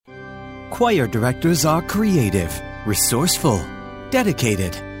Choir directors are creative, resourceful,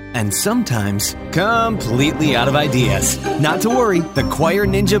 dedicated, and sometimes completely out of ideas. Not to worry, the Choir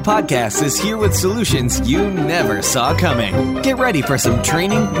Ninja podcast is here with solutions you never saw coming. Get ready for some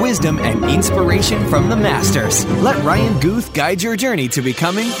training, wisdom, and inspiration from the masters. Let Ryan Guth guide your journey to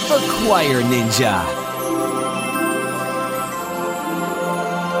becoming a Choir Ninja.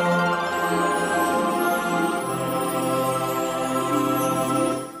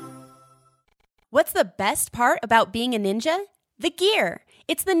 What's the best part about being a ninja? The gear.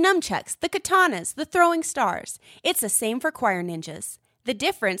 It's the nunchucks, the katanas, the throwing stars. It's the same for choir ninjas. The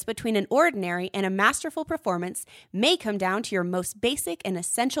difference between an ordinary and a masterful performance may come down to your most basic and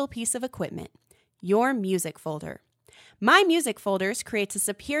essential piece of equipment, your music folder. My Music Folders creates a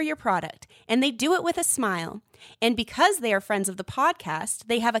superior product, and they do it with a smile. And because they are friends of the podcast,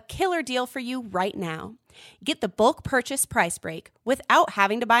 they have a killer deal for you right now. Get the bulk purchase price break without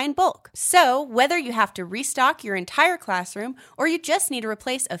having to buy in bulk. So whether you have to restock your entire classroom or you just need to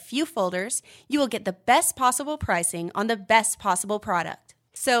replace a few folders, you will get the best possible pricing on the best possible product.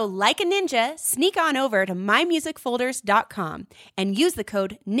 So like a ninja, sneak on over to mymusicfolders.com and use the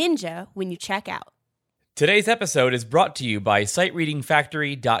code NINJA when you check out. Today's episode is brought to you by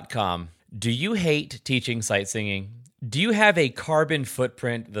SightReadingFactory.com. Do you hate teaching sight singing? Do you have a carbon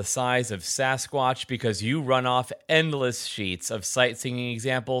footprint the size of Sasquatch because you run off endless sheets of sight singing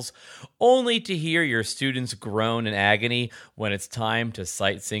examples only to hear your students groan in agony when it's time to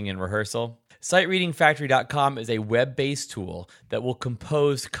sight sing in rehearsal? SightReadingFactory.com is a web-based tool that will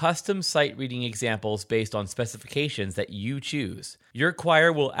compose custom sight reading examples based on specifications that you choose. Your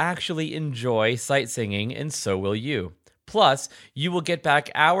choir will actually enjoy sight singing, and so will you. Plus, you will get back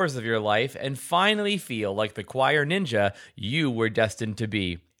hours of your life and finally feel like the choir ninja you were destined to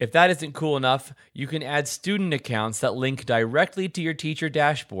be. If that isn't cool enough, you can add student accounts that link directly to your teacher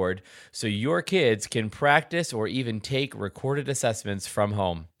dashboard so your kids can practice or even take recorded assessments from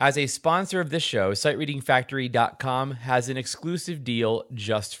home. As a sponsor of this show, SightReadingFactory.com has an exclusive deal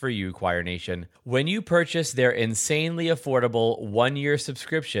just for you, Choir Nation. When you purchase their insanely affordable one-year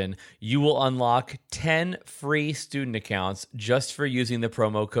subscription, you will unlock 10 free student accounts just for using the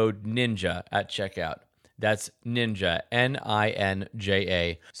promo code NINJA at checkout. That's Ninja,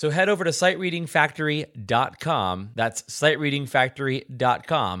 N-I-N-J-A. So head over to SightReadingFactory.com. That's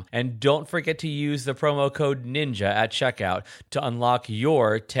SightReadingFactory.com. And don't forget to use the promo code NINJA at checkout to unlock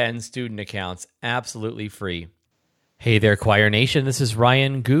your 10 student accounts absolutely free. Hey there, Choir Nation. This is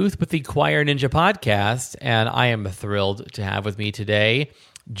Ryan Guth with the Choir Ninja Podcast, and I am thrilled to have with me today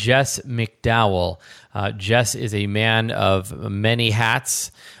Jess McDowell. Jess is a man of many hats.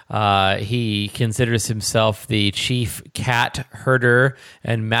 He considers himself the chief cat herder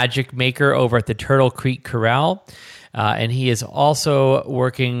and magic maker over at the Turtle Creek Corral. And he is also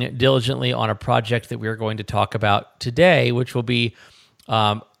working diligently on a project that we're going to talk about today, which will be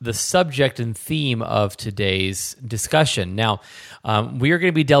the subject and theme of today's discussion. Now, we are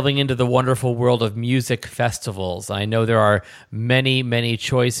going to be delving into the wonderful world of music festivals. I know there are many, many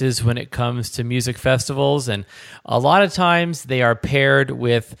choices when it comes to music festivals, and a lot of times they are paired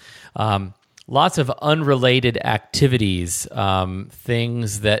with lots of unrelated activities,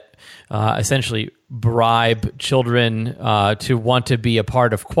 things that essentially bribe children to want to be a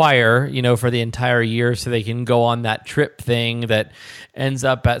part of choir, for the entire year so they can go on that trip thing that ends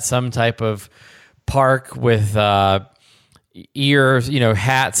up at some type of park with ears,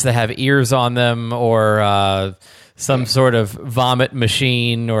 hats that have ears on them, or some sort of vomit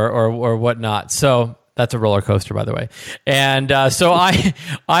machine or whatnot. So that's a roller coaster, by the way. And so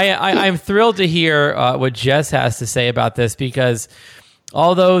I'm thrilled to hear what Jess has to say about this, because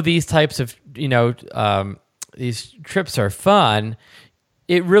although these types of, these trips are fun,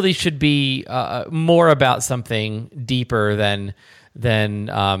 it really should be more about something deeper than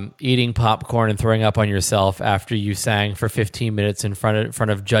eating popcorn and throwing up on yourself after you sang for 15 minutes in front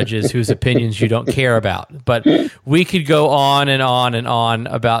of judges whose opinions you don't care about. But we could go on and on and on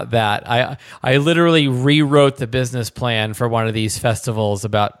about that. I literally rewrote the business plan for one of these festivals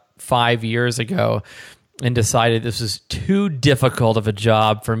about 5 years ago and decided this was too difficult of a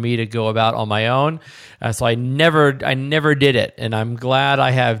job for me to go about on my own. So I never did it. And I'm glad I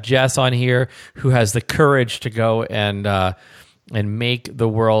have Jess on here, who has the courage to go and make the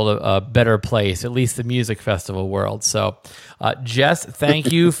world a better place, at least the music festival world. So, Jess,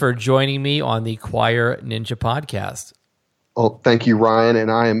 thank you for joining me on the Choir Ninja Podcast. Well, thank you, Ryan,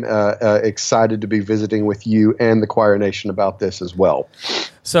 and I am excited to be visiting with you and the Choir Nation about this as well.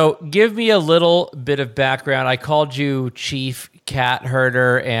 So give me a little bit of background. I called you Chief cat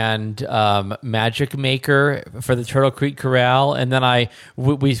herder and magic maker for the Turtle Creek Corral, and then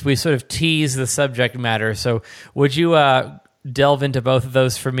we sort of tease the subject matter. So would you delve into both of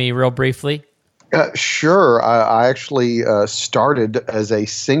those for me real briefly? Sure. I actually started as a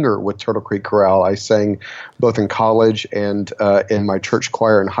singer with Turtle Creek Chorale. I sang both in college and in my church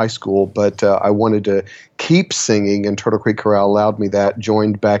choir in high school, but I wanted to keep singing, and Turtle Creek Chorale allowed me that.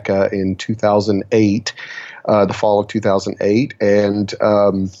 Joined back in 2008, the fall of 2008, and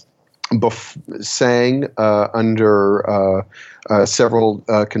sang under several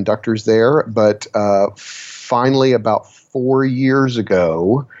conductors there. But finally, about 4 years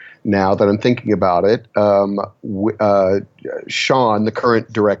ago, now that I'm thinking about it, Sean, the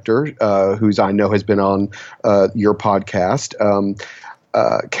current director, who's I know has been on your podcast,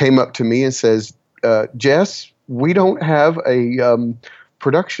 came up to me and says, Jess, we don't have a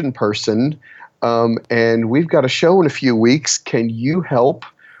production person, and we've got a show in a few weeks. Can you help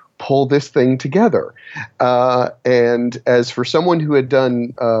pull this thing together? And as for someone who had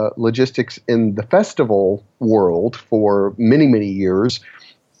done logistics in the festival world for many, many years,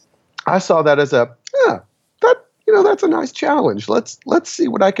 I saw that as that's a nice challenge. Let's see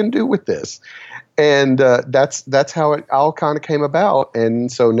what I can do with this, and that's how it all kind of came about.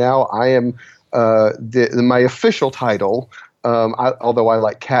 And so now I am my official title, although I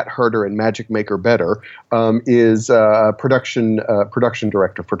like cat herder and magic maker better, is production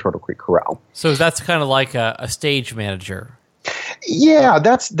director for Turtle Creek Chorale. So that's kind of like a stage manager. Yeah,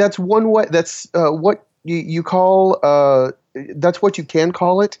 that's one way. That's what you call. That's what you can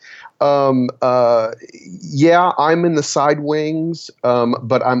call it. Yeah, I'm in the side wings,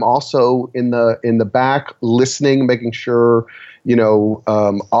 but I'm also in the back listening, making sure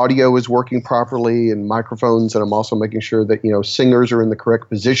audio is working properly and microphones, and I'm also making sure that singers are in the correct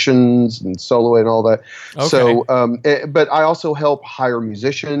positions and solo and all that. Okay. So, but I also help hire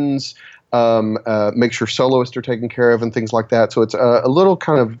musicians, make sure soloists are taken care of and things like that. So it's a little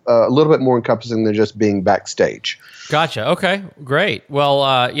bit more encompassing than just being backstage. Gotcha. Okay, great. Well,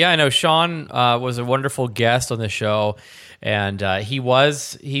 I know Sean was a wonderful guest on the show, and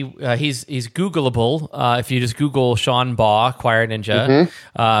he's Googleable. If you just Google Sean Baugh, Choir Ninja,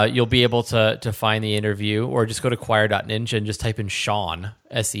 you'll be able to find the interview, or just go to choir.ninja and just type in Sean,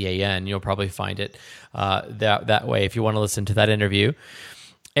 Sean. You'll probably find it that way if you want to listen to that interview.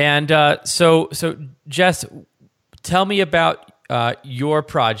 And so Jess, tell me about your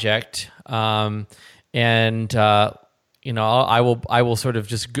project, and I will sort of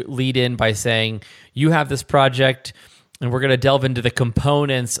just lead in by saying you have this project, and we're going to delve into the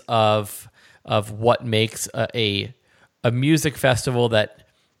components of what makes a music festival that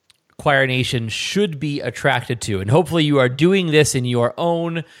Choir Nation should be attracted to. And hopefully you are doing this in your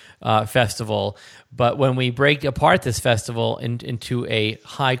own festival. But when we break apart this festival into a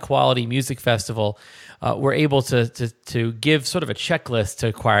high-quality music festival, we're able to give sort of a checklist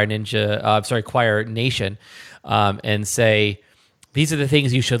to Choir Nation, and say, these are the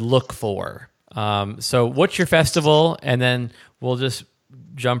things you should look for. So what's your festival? And then we'll just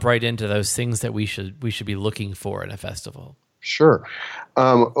jump right into those things that we should be looking for in a festival. Sure.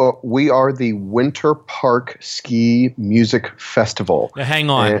 We are the Winter Park Ski Music Festival. Now, hang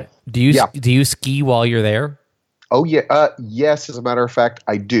on. Do you ski while you're there? Oh, yeah. Yes, as a matter of fact,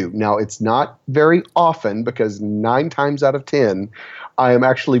 I do. Now, it's not very often, because 9 times out of 10, I am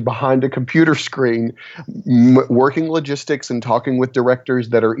actually behind a computer screen working logistics and talking with directors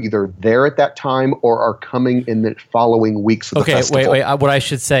that are either there at that time or are coming in the following weeks of the festival. Wait. What I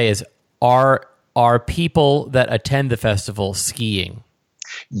should say is, are people that attend the festival skiing?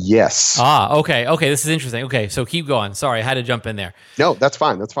 Yes. Okay. This is interesting. Okay, so keep going. Sorry, I had to jump in there. No, that's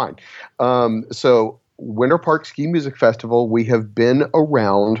fine. So Winter Park Ski Music Festival, we have been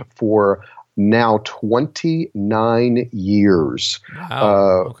around for now 29 years.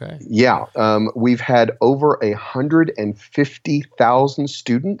 Wow. Okay. Yeah. We've had over 150,000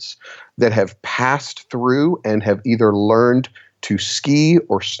 students that have passed through and have either learned to ski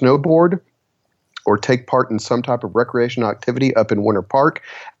or snowboard or take part in some type of recreational activity up in Winter Park,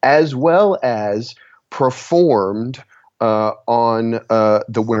 as well as performed on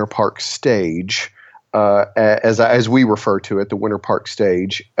the Winter Park stage, as we refer to it, the Winter Park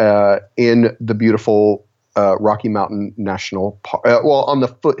stage, in the beautiful Rocky Mountain National Park, on the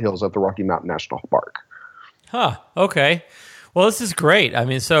foothills of the Rocky Mountain National Park. Huh. Okay. Well, this is great. I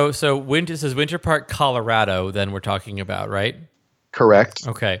mean, so this is Winter Park, Colorado, then we're talking about, right? Correct.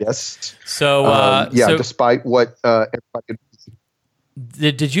 Okay. Yes. So despite what everybody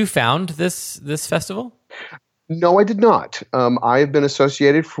did you found this festival? No, I did not. I have been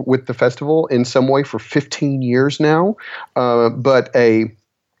associated with the festival in some way for 15 years now, but a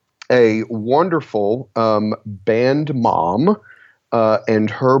wonderful band mom and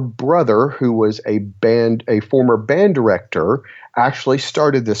her brother, who was a former band director, actually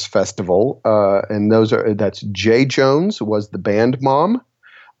started this festival. And that's Jay Jones was the band mom,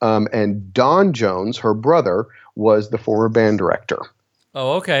 and Don Jones, her brother, was the former band director.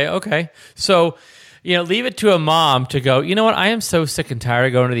 Oh, okay. So, leave it to a mom to go, you know what? I am so sick and tired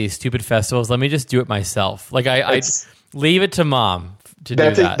of going to these stupid festivals. Let me just do it myself. Like I leave it to mom to do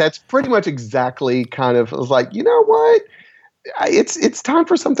that. That's pretty much exactly kind of like, you know what? It's time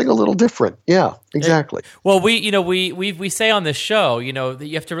for something a little different. Yeah, exactly. We say on this show, that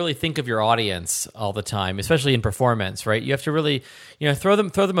you have to really think of your audience all the time, especially in performance, right? You have to really, throw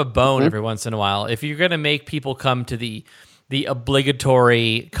them a bone every once in a while. If you're going to make people come to the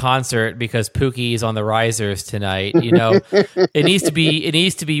obligatory concert because Pookie's on the risers tonight, it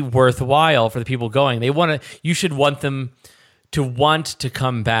needs to be worthwhile for the people going. You should want them to want to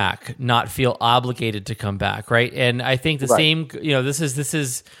come back, not feel obligated to come back, right? And I think the same, this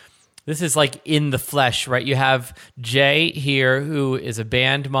is like in the flesh, right? You have Jay here, who is a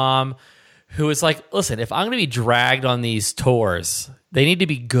band mom, who is like, listen, if I'm going to be dragged on these tours, they need to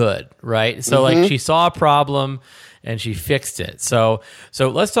be good, right? So like she saw a problem and she fixed it. So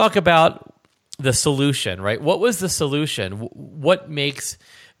let's talk about the solution, right? What was the solution? What makes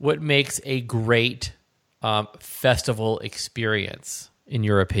a great festival experience, in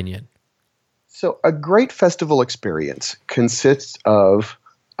your opinion? So a great festival experience consists of,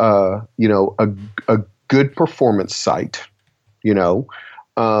 a good performance site, it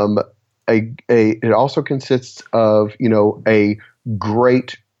also consists of, a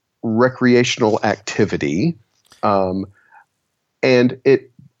great recreational activity. And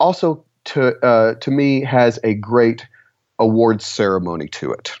it also, to me, has a great awards ceremony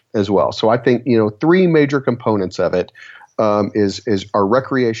to it as well. So I think, three major components of it is our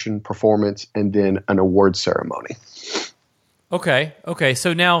recreation, performance, and then an awards ceremony. Okay.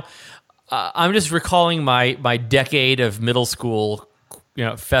 So now I'm just recalling my decade of middle school,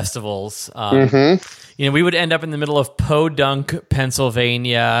 festivals. We would end up in the middle of Podunk,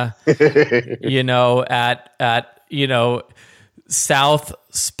 Pennsylvania, at South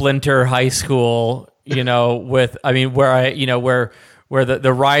Splinter High School, where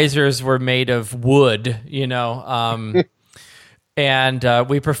the risers were made of wood, and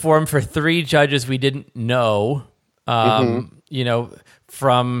we performed for three judges we didn't know,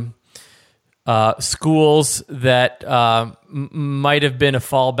 from schools that might have been a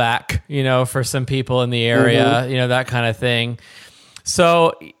fallback, for some people in the area, that kind of thing.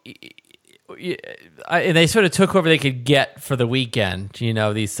 So, and they sort of took whoever they could get for the weekend,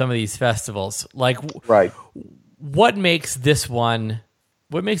 some of these festivals. Like, right. What makes this one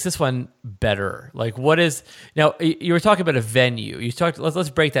better? Like, what is now? You were talking about a venue. Let's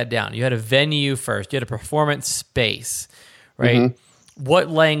break that down. You had a venue first. You had a performance space, right? What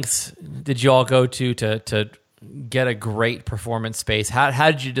lengths did you all go to get a great performance space?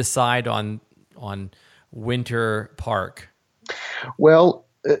 How did you decide on Winter Park? Well,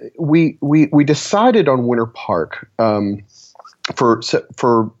 we decided on Winter Park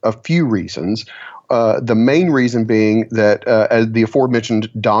for a few reasons. The main reason being that, as the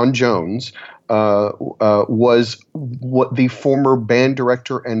aforementioned Don Jones was the former band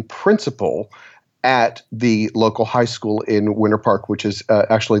director and principal at the local high school in Winter Park, which is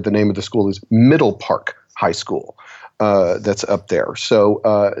actually the name of the school is Middle Park High School. That's up there. So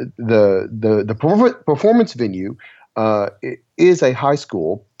the performance venue is a high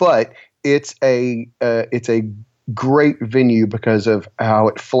school, but it's a great venue because of how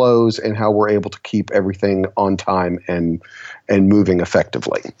it flows and how we're able to keep everything on time and moving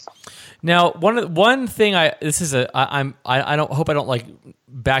effectively. Now, one thing I hope I don't like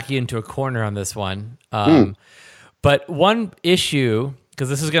back you into a corner on this one. But one issue, because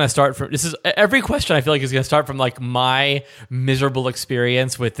this is every question I feel like is going to start from like my miserable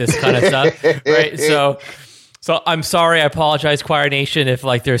experience with this kind of stuff, right? So I'm sorry, I apologize, Choir Nation, if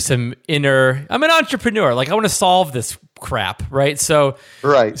like there's some I'm an entrepreneur, like I want to solve this crap, right? So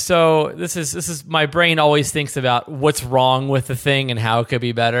this is my brain always thinks about what's wrong with the thing and how it could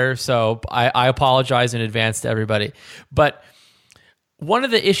be better. So I apologize in advance to everybody. But one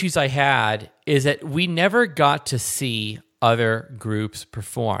of the issues I had is that we never got to see other groups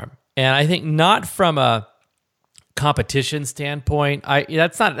perform. And I think not from a competition standpoint,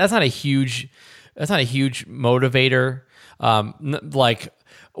 that's not a huge motivator. Like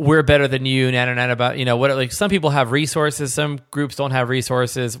we're better than you, about, what, like some people have resources, some groups don't have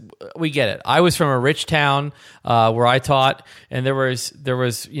resources. We get it. I was from a rich town where I taught, and there was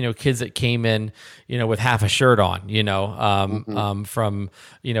kids that came in, with half a shirt on, from,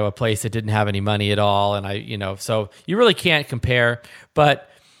 a place that didn't have any money at all. And so you really can't compare, but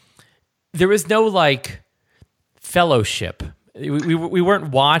there was no like fellowship. We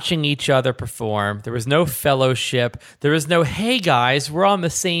weren't watching each other perform. There was no fellowship. There was no, hey guys, we're on the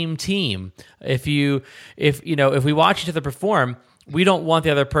same team. If we watch each other perform, we don't want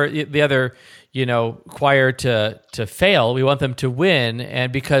the other choir to fail. We want them to win.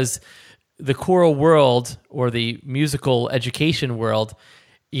 And because the choral world or the musical education world,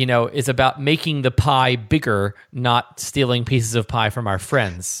 is about making the pie bigger, not stealing pieces of pie from our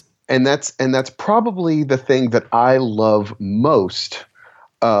friends. And that's probably the thing that I love most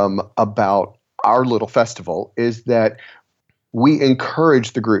about our little festival is that we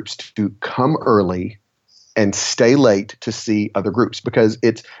encourage the groups to come early and stay late to see other groups, because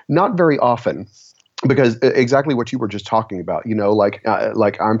it's not very often. Because exactly what you were just talking about,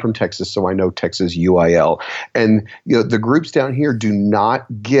 like I'm from Texas, so I know Texas UIL, and the groups down here do not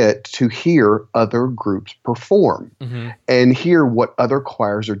get to hear other groups perform and hear what other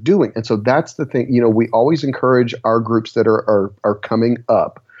choirs are doing, and so that's the thing. We always encourage our groups that are coming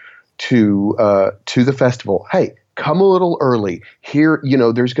up to the festival. Hey, come a little early. Here,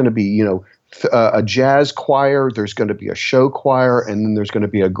 there's going to be a jazz choir, there's going to be a show choir, and then there's going to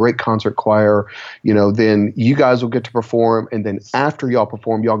be a great concert choir. Then you guys will get to perform, and then after y'all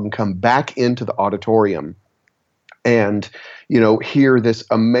perform, y'all can come back into the auditorium and hear this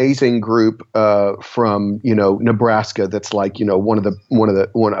amazing group from Nebraska that's like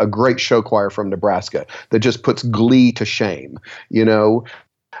a great show choir from Nebraska that just puts glee to shame.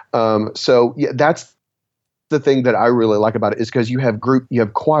 So yeah, that's the thing that I really like about it, is because you have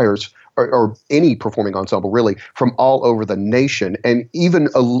choirs or any performing ensemble really from all over the nation. And even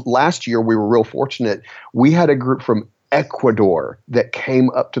last year we were real fortunate. We had a group from Ecuador that came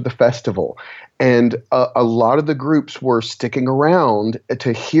up to the festival, and a lot of the groups were sticking around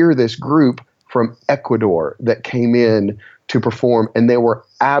to hear this group from Ecuador that came in to perform, and they were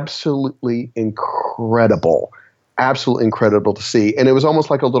absolutely incredible. Absolutely incredible to see. And it was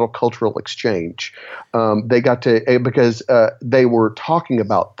almost like a little cultural exchange. They got to, because they were talking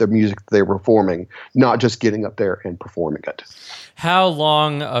about the music that they were performing, not just getting up there and performing it. How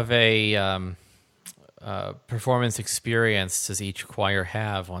long of a performance experience does each choir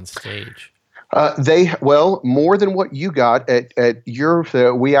have on stage? More than what you got at your,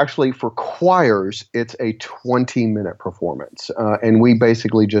 we actually, for choirs, it's a 20-minute performance. And we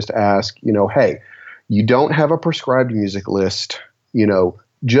basically just ask, hey, you don't have a prescribed music list,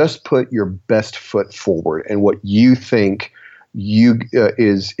 just put your best foot forward and what you think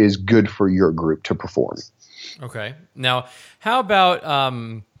is good for your group to perform. Okay. Now, how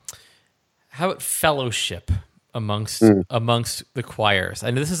about fellowship amongst the choirs?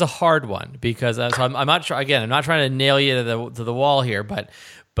 And this is a hard one because I'm not sure. Again, I'm not trying to nail you to the wall here, but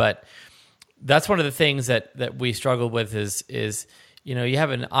that's one of the things that we struggle with is you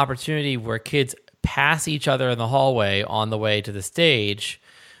have an opportunity where kids pass each other in the hallway on the way to the stage,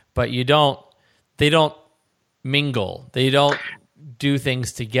 but they don't mingle. They don't do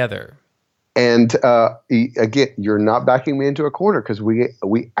things together. And again, you're not backing me into a corner because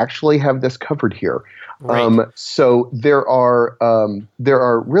we actually have this covered here. Right. So there are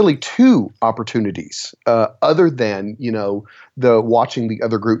really two opportunities other than the watching the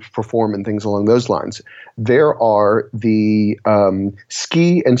other groups perform and things along those lines. There are the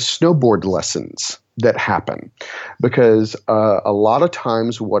ski and snowboard lessons that happen, because a lot of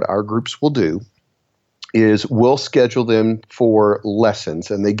times what our groups will do is we'll schedule them for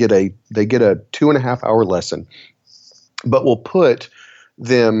lessons, and they get a 2.5 hour lesson, but we'll put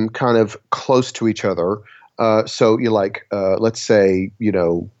them kind of close to each other. So you let's say,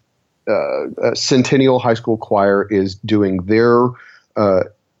 Centennial High School Choir is doing their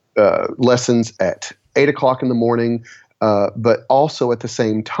lessons at 8 o'clock in the morning, but also at the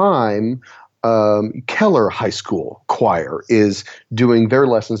same time, Keller High School Choir is doing their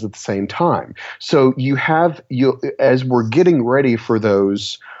lessons at the same time. So as we're getting ready for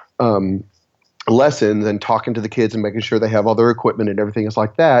those lessons and talking to the kids and making sure they have all their equipment and everything is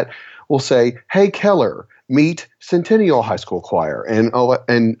like that, we'll say, "Hey, Keller, meet Centennial High School Choir," and all that,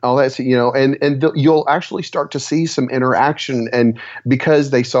 and you'll actually start to see some interaction. And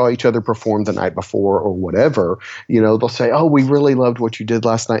because they saw each other perform the night before or whatever, they'll say, "Oh, we really loved what you did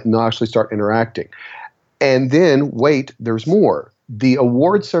last night," and they'll actually start interacting. And then wait, there's more. The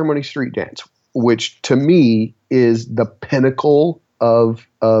award ceremony street dance, which to me is the pinnacle of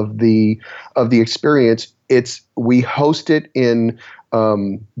the experience. We host it in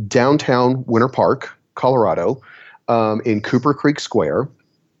downtown Winter Park, Colorado, in Cooper Creek Square,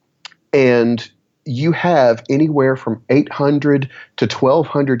 and you have anywhere from 800 to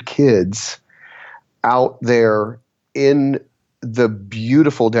 1,200 kids out there in the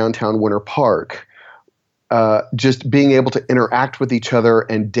beautiful downtown Winter Park, just being able to interact with each other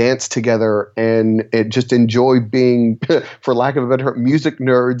and dance together and just enjoy being, for lack of a better, music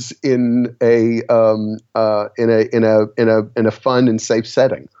nerds in a fun and safe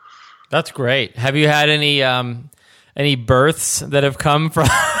setting. That's great. Have you had any births that have come from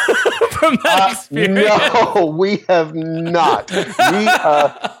from that experience? No, we have not.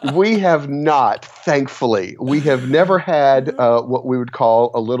 We have not, thankfully. We have never had what we would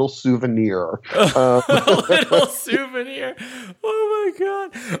call a little souvenir. A little souvenir. Oh, my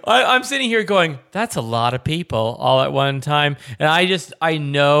God. I'm sitting here going, that's a lot of people all at one time. And I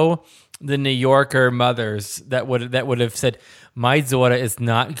know the New Yorker mothers that would have said, my daughter is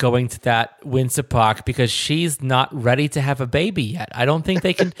not going to that Windsor Park because she's not ready to have a baby yet. I don't think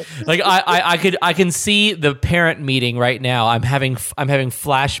they can. Like I can see the parent meeting right now. I'm having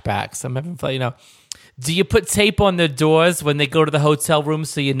flashbacks. I'm having, do you put tape on the doors when they go to the hotel room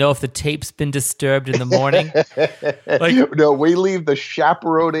so you know if the tape's been disturbed in the morning? No, we leave the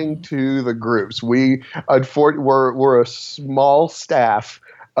chaperoning to the groups. We're a small staff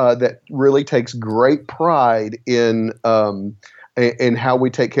that really takes great pride in how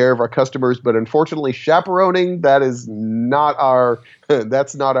we take care of our customers, but unfortunately, chaperoning that's not our area.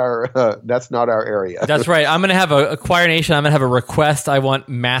 That's right. I'm going to have a Choir Nation. I'm going to have a request. I want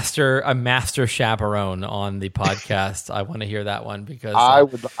a master chaperone on the podcast. I want to hear that one because I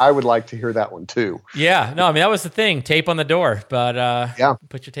would like to hear that one too. Yeah. No, I mean that was the thing. Tape on the door, but yeah,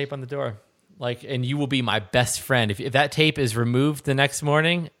 put your tape on the door. And you will be my best friend. If that tape is removed the next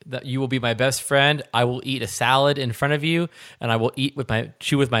morning, that you will be my best friend. I will eat a salad in front of you, and I will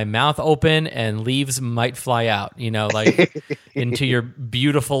chew with my mouth open, and leaves might fly out, into your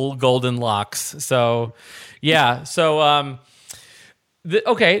beautiful golden locks. So, yeah. So, I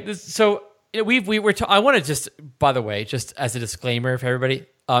want to just, by the way, just as a disclaimer for everybody,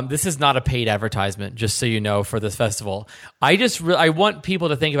 this is not a paid advertisement, just so you know, for this festival. I want people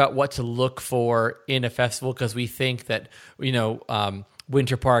to think about what to look for in a festival because we think that,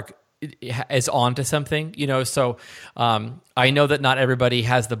 Winter Park is onto something, So I know that not everybody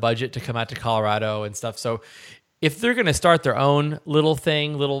has the budget to come out to Colorado and stuff. So if they're going to start their own little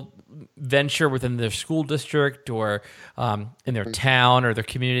venture within their school district or in their town or their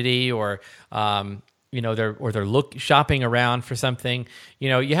community or they're shopping around for something.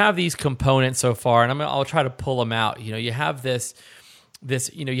 You have these components so far, and I'll try to pull them out. You have this.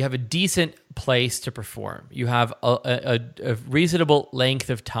 You have a decent place to perform. You have a reasonable length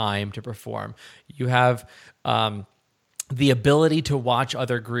of time to perform. You have the ability to watch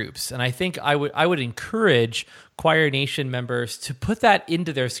other groups, and I think I would encourage Choir Nation members to put that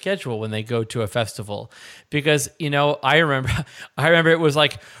into their schedule when they go to a festival, because I remember it was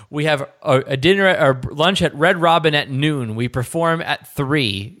like we have a dinner or lunch at Red Robin at noon. We perform at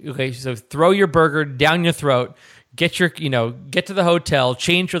 3. Okay, so throw your burger down your throat, get to the hotel,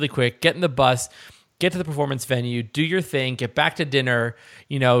 change really quick, get in the bus, get to the performance venue, do your thing, get back to dinner,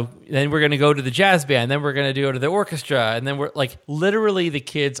 then we're going to go to the jazz band, then we're going to go to the orchestra, and then we're literally the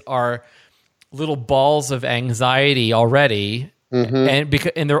kids are little balls of anxiety already.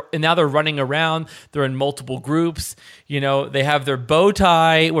 Mm-hmm. And now they're running around, they're in multiple groups, they have their bow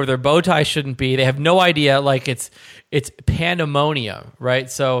tie where their bow tie shouldn't be. They have no idea, it's pandemonium,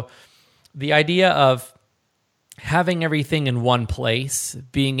 right? So the idea of having everything in one place,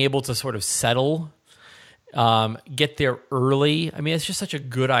 being able to sort of settle, get there early. I mean, it's just such a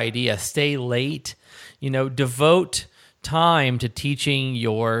good idea. Stay late, devote time to teaching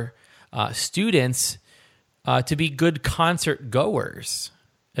your students to be good concert goers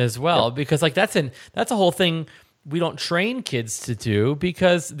as well, because that's a whole thing we don't train kids to do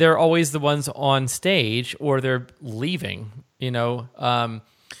because they're always the ones on stage or they're leaving,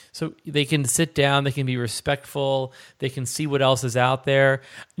 so they can sit down, they can be respectful, they can see what else is out there.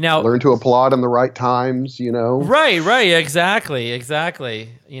 Now, learn to applaud in the right times, Right, exactly.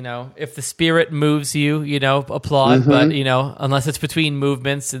 If the spirit moves you, applaud, but unless it's between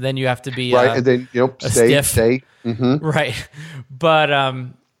movements, then you have to be right, and then stay. Mm-hmm. Right, but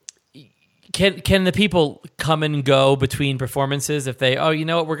Can the people come and go between performances if they, you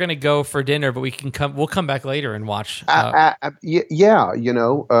know what, we're going to go for dinner, but we'll come back later and watch? Yeah,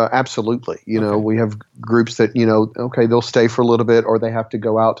 absolutely. We have groups that, okay, they'll stay for a little bit or they have to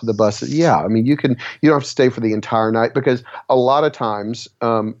go out to the bus. Yeah, I mean, you don't have to stay for the entire night because a lot of times,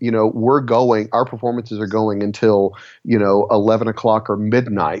 our performances are going until, 11 o'clock or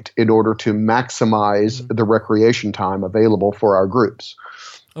midnight in order to maximize the recreation time available for our groups.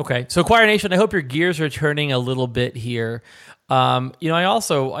 Okay, so Choir Nation, I hope your gears are turning a little bit here. I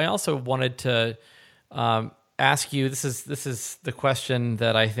also wanted to ask you. This is the question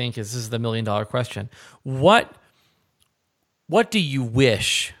that I think this is the $1 million question. What do you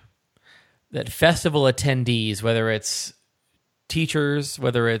wish that festival attendees, whether it's teachers,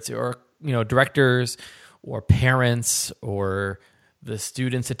 whether it's directors or parents or the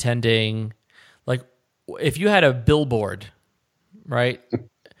students attending, like if you had a billboard, right?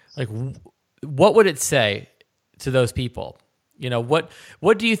 Like, what would it say to those people? What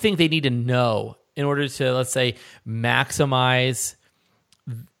do you think they need to know in order to, let's say, maximize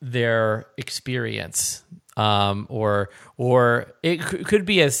their experience? Or it could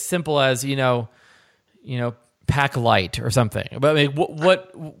be as simple as pack light or something. But I mean,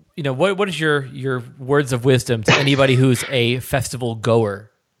 what is your words of wisdom to anybody who's a festival goer?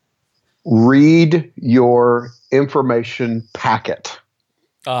 Read your information packet.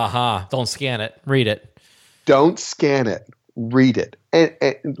 Don't scan it. Read it. Don't scan it. Read it. And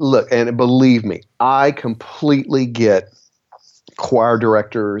look, and believe me, I completely get choir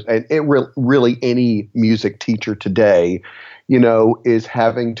directors and really any music teacher today, is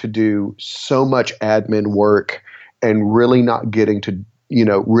having to do so much admin work and really not getting to,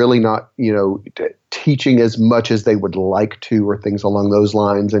 teaching as much as they would like to or things along those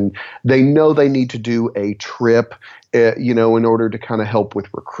lines. And they know they need to do a trip, in order to kind of help with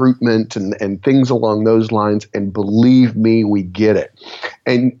recruitment and things along those lines. And believe me, we get it.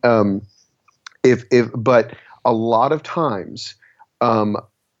 And but a lot of times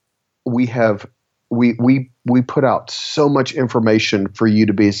we put out so much information for you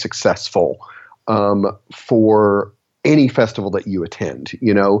to be successful for any festival that you attend.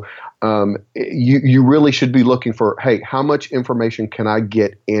 You really should be looking for, hey, how much information can I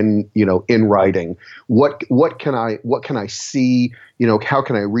get in writing? What can I see? How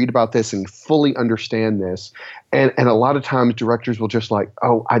can I read about this and fully understand this? And a lot of times directors will just like,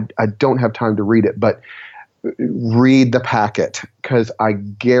 oh, I don't have time to read it, but read the packet, because I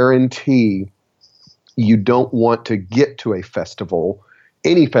guarantee you don't want to get to a festival,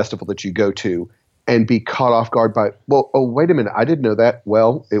 any festival that you go to, and be caught off guard by, wait a minute, I didn't know that.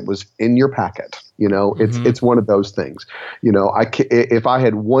 Well, it was in your packet. It's one of those things. If I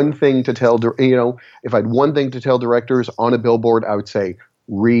had one thing to tell, directors on a billboard, I would say,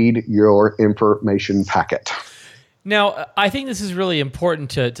 read your information packet. Now, I think this is really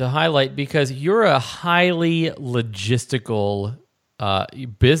important to highlight because you're a highly logistical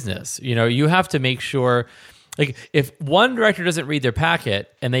business. You have to make sure, like, if one director doesn't read their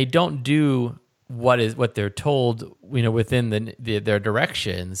packet and they don't do what they're told, within their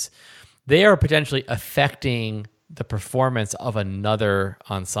directions, they are potentially affecting the performance of another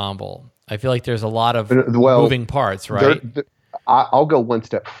ensemble. I feel like there's a lot of moving parts, right? I'll go one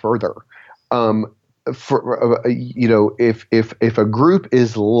step further. If a group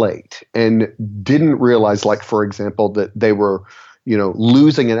is late and didn't realize, like, for example, that they were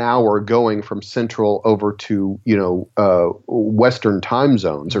losing an hour going from Central over to, Western time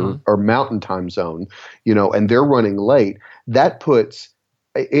zones or Mountain time zone, and they're running late,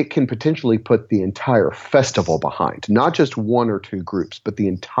 it can potentially put the entire festival behind, not just one or two groups, but the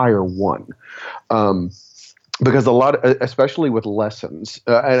entire one. Because especially with lessons,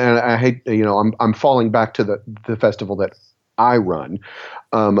 and I hate, I'm falling back to the festival that I run,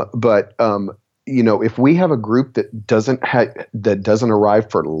 but if we have a group that doesn't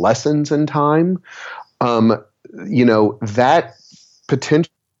arrive for lessons in time, that potentially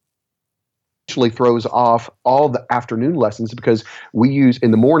throws off all the afternoon lessons, because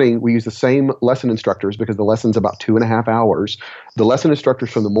in the morning we use the same lesson instructors, because the lesson's about 2.5 hours. The lesson instructors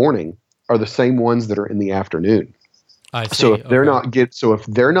from the morning are the same ones that are in the afternoon. I see. So if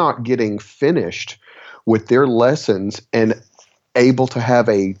they're not getting finished with their lessons and able to have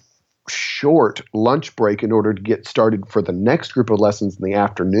a short lunch break in order to get started for the next group of lessons in the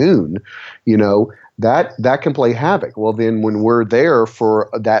afternoon, that can play havoc. Well, then when we're there for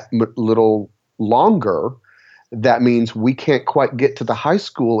that little longer, that means we can't quite get to the high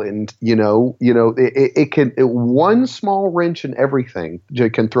school, and it can, one small wrench in everything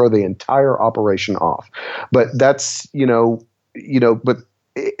can throw the entire operation off. But that's but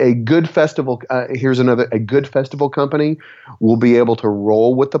a good festival. Here's another: a good festival company will be able to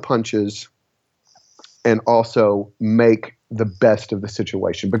roll with the punches and also make the best of the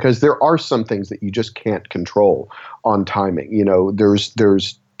situation, because there are some things that you just can't control on timing.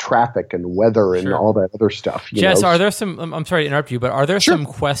 There's traffic and weather and all that other stuff. Jess, are there some, I'm sorry to interrupt you, but are there some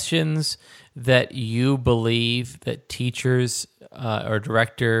questions that you believe that teachers or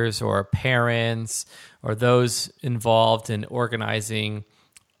directors or parents or those involved in organizing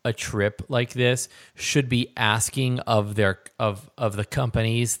a trip like this should be asking of their of the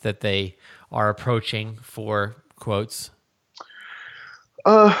companies that they are approaching for quotes?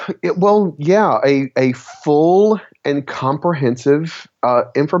 A full and comprehensive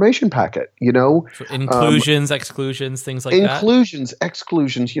information packet. So inclusions, exclusions, things like that. Inclusions,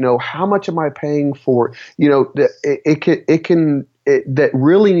 exclusions. How much am I paying for? That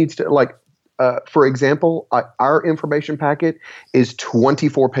really needs to, like. For example, our information packet is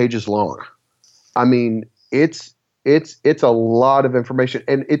 24 pages long. I mean, it's a lot of information,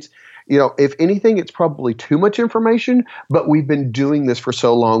 and it's, if anything, it's probably too much information, but we've been doing this for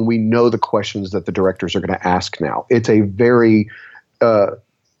so long, we know the questions that the directors are going to ask now. It's a very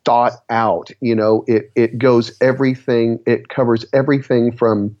thought out, it goes everything, it covers everything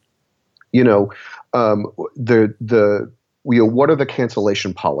from, what are the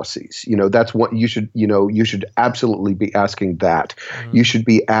cancellation policies? That's what you should absolutely be asking that. Mm-hmm. You should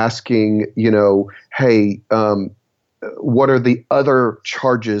be asking, hey, what are the other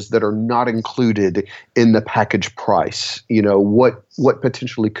charges that are not included in the package price? What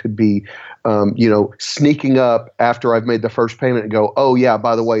potentially could be, sneaking up after I've made the first payment and go, oh yeah,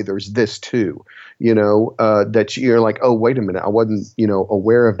 by the way, there's this too. That you're like, oh, wait a minute, I wasn't,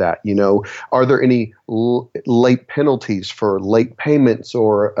 aware of that. Are there any late penalties for late payments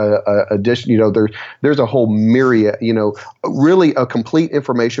or addition? There's a whole myriad. Really, a complete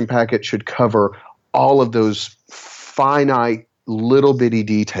information packet should cover all of those finite little bitty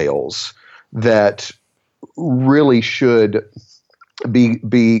details that really should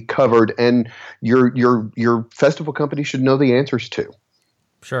be covered, and your festival company should know the answers to.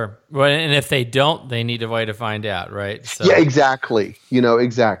 Sure. Well, and if they don't, they need a way to find out, right? So, yeah, exactly.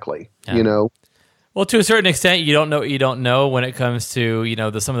 Exactly. Yeah. Well, to a certain extent, you don't know when it comes to,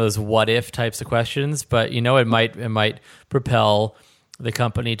 some of those what if types of questions, but it might propel the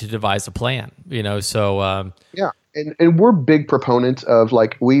company to devise a plan, so yeah. And we're big proponents of,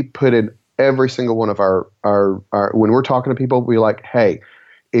 like, we put in every single one of our when we're talking to people, we're like, hey,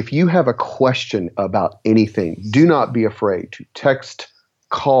 if you have a question about anything, do not be afraid to text,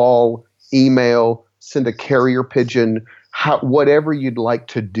 call, email, send a carrier pigeon, whatever you'd like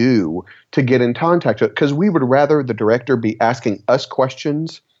to do to get in contact with it. Because we would rather the director be asking us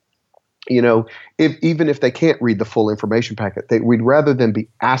questions, even if they can't read the full information packet, we'd rather them be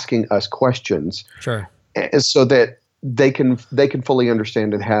asking us questions. Sure. So that they can fully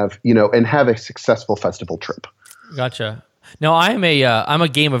understand and have a successful festival trip. Gotcha. Now, I'm a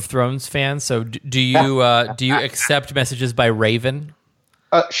Game of Thrones fan. So do you accept messages by Raven?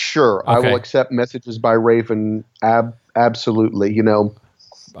 Sure. Okay. I will accept messages by Raven. Absolutely.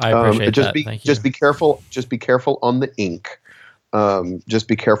 I appreciate that. Thank you. Just be careful. Just be careful on the ink. Just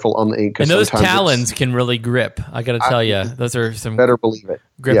be careful on the ink. And those talons can really grip. I got to tell you, those are some better believe it.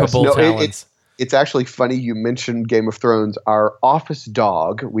 Grippable talons. It's actually funny you mentioned Game of Thrones. Our office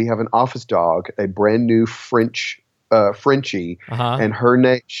dog, we have an office dog, a brand new Frenchie, and her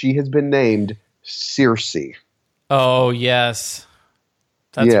name, she has been named Circe. Oh, yes.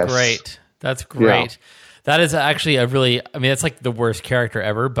 That's great. That's great. Yeah. That is actually it's like the worst character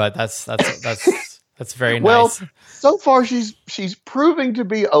ever, but that's very nice. Well, so far she's proving to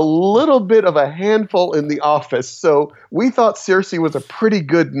be a little bit of a handful in the office. So we thought Circe was a pretty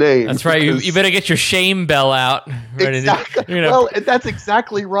good name. That's right. You better get your shame bell out. Exactly. Well, that's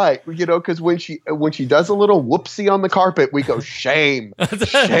exactly right. Because when she does a little whoopsie on the carpet, we go, shame,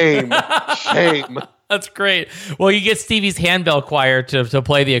 shame, shame. That's great. Well, you get Stevie's handbell choir to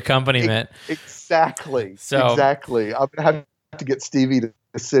play the accompaniment. Exactly. Exactly. I'm gonna have to get Stevie to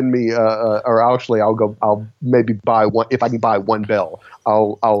send me, or actually, I'll maybe buy one. If I can buy one bell,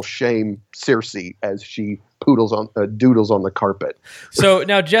 I'll shame Circe as she doodles on the carpet. So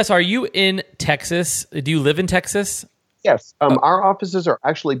now, Jess, are you in Texas? Do you live in Texas? Yes. Our offices are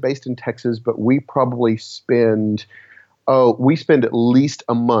actually based in Texas, but we probably spend at least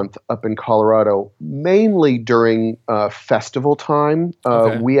a month up in Colorado, mainly during festival time.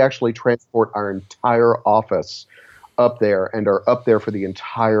 Okay. We actually transport our entire office up there and are up there for the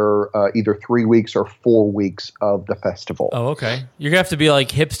entire either 3 weeks or 4 weeks of the festival. Oh, okay. You're gonna have to be like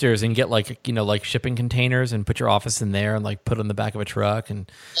hipsters and get like shipping containers and put your office in there and like put it on the back of a truck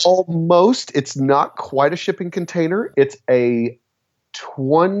and. Almost. It's not quite a shipping container. It's about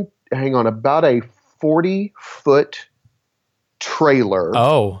a 40-foot trailer.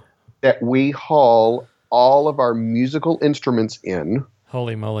 Oh. That we haul all of our musical instruments in.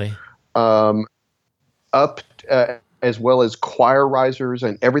 Holy moly. Up as well as choir risers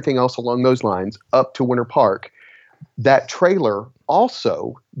and everything else along those lines up to Winter Park. That trailer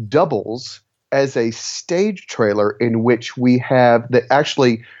also doubles as a stage trailer in which we have that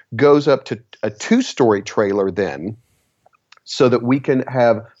actually goes up to a 2-story trailer then, so that we can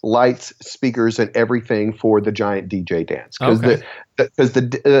have lights, speakers, and everything for the giant DJ dance. Because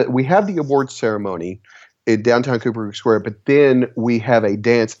we have the awards ceremony in downtown Cooper Creek Square, but then we have a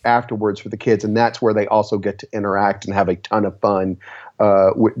dance afterwards for the kids, and that's where they also get to interact and have a ton of fun,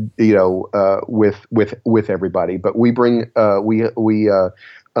 with everybody. But we bring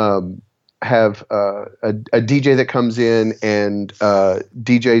have a DJ that comes in and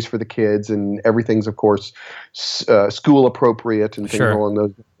DJs for the kids, and everything's of course school appropriate and things along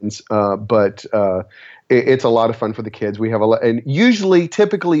those lines. But it's a lot of fun for the kids. We have a lot, and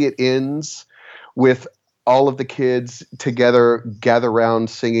typically it ends with all of the kids together gather around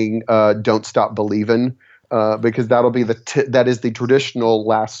singing "Don't Stop Believin'." Because that is the traditional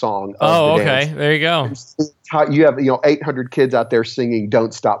last song of the dance. There you go. You have 800 kids out there singing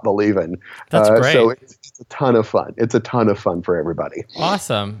 "Don't Stop Believin'." That's great. So it's a ton of fun. It's a ton of fun for everybody.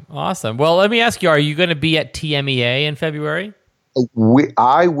 Awesome. Well, let me ask you: are you going to be at TMEA in February?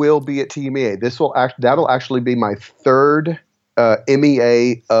 I will be at TMEA. That'll actually be my third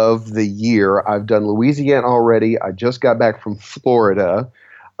MEA of the year. I've done Louisiana already. I just got back from Florida.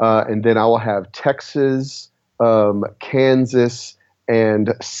 And then I will have Texas, Kansas,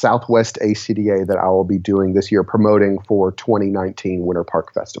 and Southwest ACDA that I will be doing this year, promoting for 2019 Winter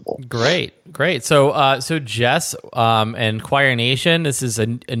Park Festival. Great. So Jess and Choir Nation, this is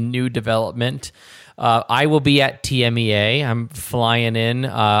a new development. I will be at TMEA. I'm flying in.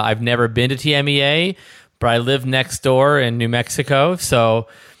 I've never been to TMEA, but I live next door in New Mexico, so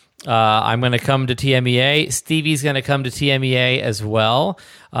I'm going to come to TMEA. Stevie's going to come to TMEA as well.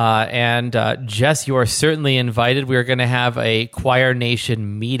 And Jess, you are certainly invited. We are going to have a Choir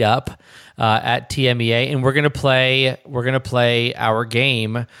Nation meetup at TMEA, and we're going to play our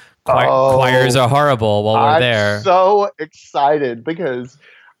game. Choirs are horrible while we're there. I'm so excited because,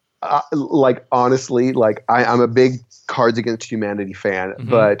 honestly, I'm a big Cards Against Humanity fan,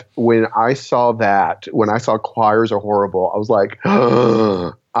 but when I saw Choirs Are Horrible, I was like,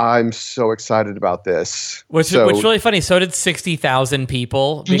 I'm so excited about this. Which really funny. So did 60,000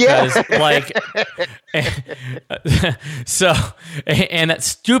 people because and that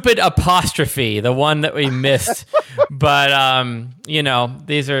stupid apostrophe, the one that we missed. But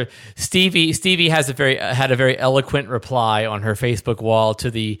these are Stevie had a very eloquent reply on her Facebook wall to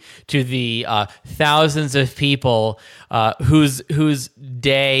the thousands of people whose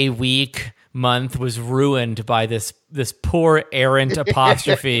day, week, month was ruined by this poor errant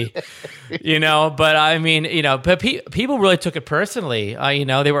apostrophe, but I mean, but people really took it personally.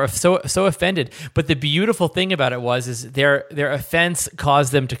 They were so offended. But the beautiful thing about it is their offense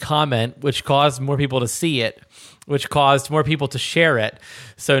caused them to comment, which caused more people to see it, which caused more people to share it.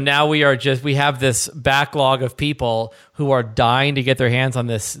 So now we have this backlog of people who are dying to get their hands on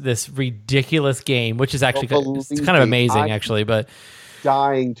this ridiculous game, which is actually it's kind of amazing, actually, but.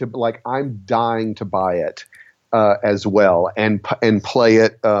 I'm dying to buy it as well and play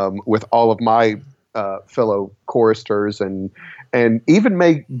it with all of my fellow choristers and even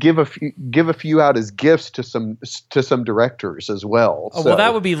may give a few out as gifts to some directors as well. Oh, well,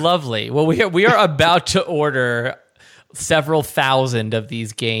 that would be lovely. Well, we are about to order several thousand of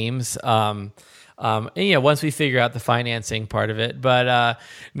these games. Once we figure out the financing part of it, but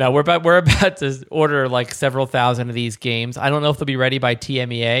no, we're about to order several thousand of these games. I don't know if they'll be ready by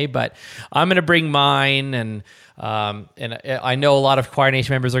TMEA, but I'm going to bring mine, and I know a lot of Choir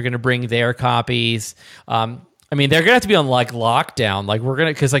Nation members are going to bring their copies. They're going to have to be on lockdown.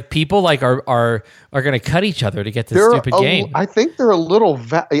 Because people are going to cut each other to get this stupid game. I think they're a little.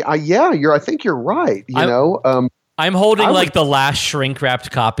 I think you're right. I'm holding the last shrink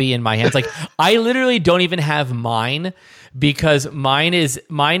wrapped copy in my hands. I literally don't even have mine because mine is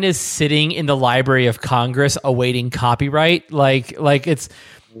sitting in the Library of Congress awaiting copyright. It's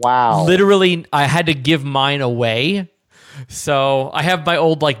wow. Literally, I had to give mine away So I have my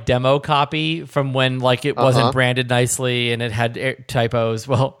old like demo copy from when like it wasn't branded nicely and it had typos.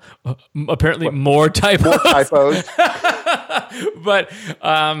 Well, apparently more typos. More typos.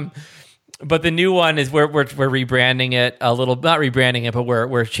 But the new one is we're rebranding it a little, not rebranding it, but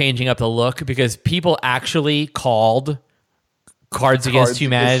we're changing up the look because people actually called Cards Against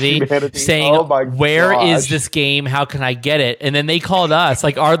Humanity saying, "Where is this game? How can I get it?" And then they called us.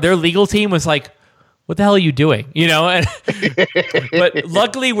 Like their legal team was like, "What the hell are you doing?" You know. And but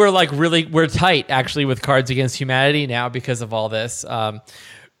luckily, we're tight actually with Cards Against Humanity now because of all this. And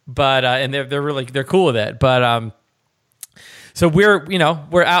they're cool with it. But so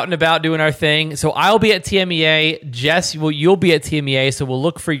we're out and about doing our thing. So I'll be at TMEA. Jess, you'll be at TMEA. So we'll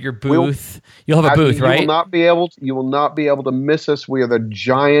look for your booth. You'll have a booth, right? You will not be able to miss us. We have the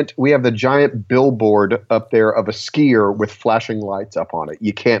giant billboard up there of a skier with flashing lights up on it.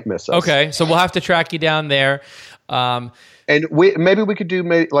 You can't miss us. Okay, so we'll have to track you down there. And maybe we could do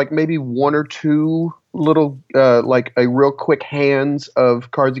maybe one or two little like a real quick hands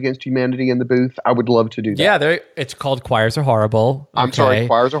of Cards Against Humanity in the booth. I would love to do that. Yeah, it's called Choirs Are Horrible. Okay. I'm sorry,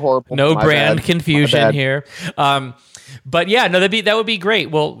 Choirs Are Horrible. No brand confusion here. But yeah, no, that would be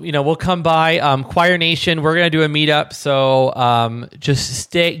great. We'll come by Choir Nation. We're gonna do a meetup, so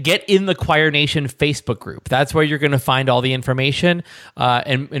just get in the Choir Nation Facebook group. That's where you're gonna find all the information,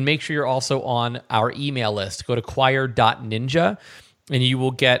 and make sure you're also on our email list. Go to choir.ninja. And you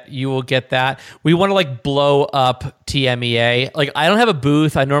will get that. We want to like blow up TMEA. Like I don't have a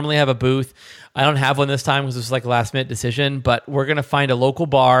booth. I normally have a booth. I don't have one this time because it was like a last minute decision. But we're gonna find a local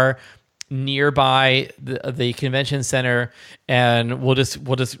bar nearby the convention center, and we'll just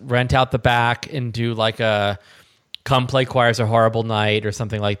rent out the back and do like a come play Choirs Are Horrible night or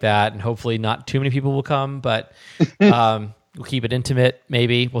something like that. And hopefully not too many people will come, but we'll keep it intimate.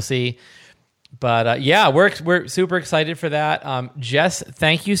 Maybe we'll see. But yeah, we're super excited for that. Jess,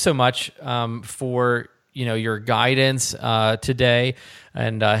 thank you so much for your guidance today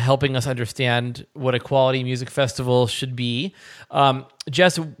and helping us understand what a quality music festival should be.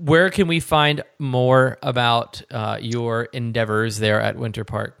 Jess, where can we find more about your endeavors there at Winter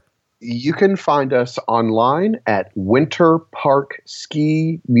Park? You can find us online at Winter Park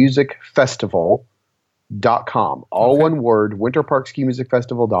Ski Music Festival.com. All one word,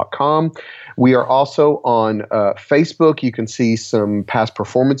 winterparkskimusicfestival.com. We are also on Facebook. You can see some past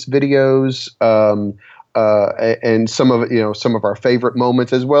performance videos and some of our favorite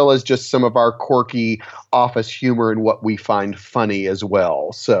moments, as well as just some of our quirky office humor and what we find funny as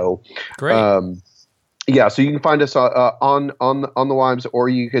well. So great. So you can find us on the Wimes, or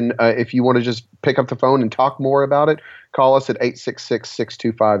you can, if you want to just pick up the phone and talk more about it, call us at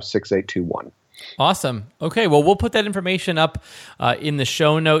 866-625-6821. Awesome. Okay, well, we'll put that information up in the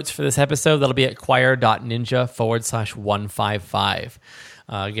show notes for this episode. That'll be at choir.ninja/155.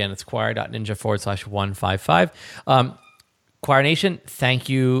 Again, it's choir.ninja/155. Choir Nation, thank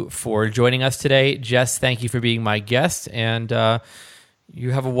you for joining us today. Jess, thank you for being my guest, and you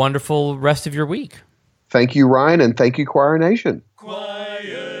have a wonderful rest of your week. Thank you, Ryan, and thank you, Choir Nation.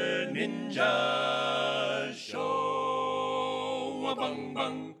 Choir Ninja Show. Bang,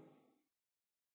 bang.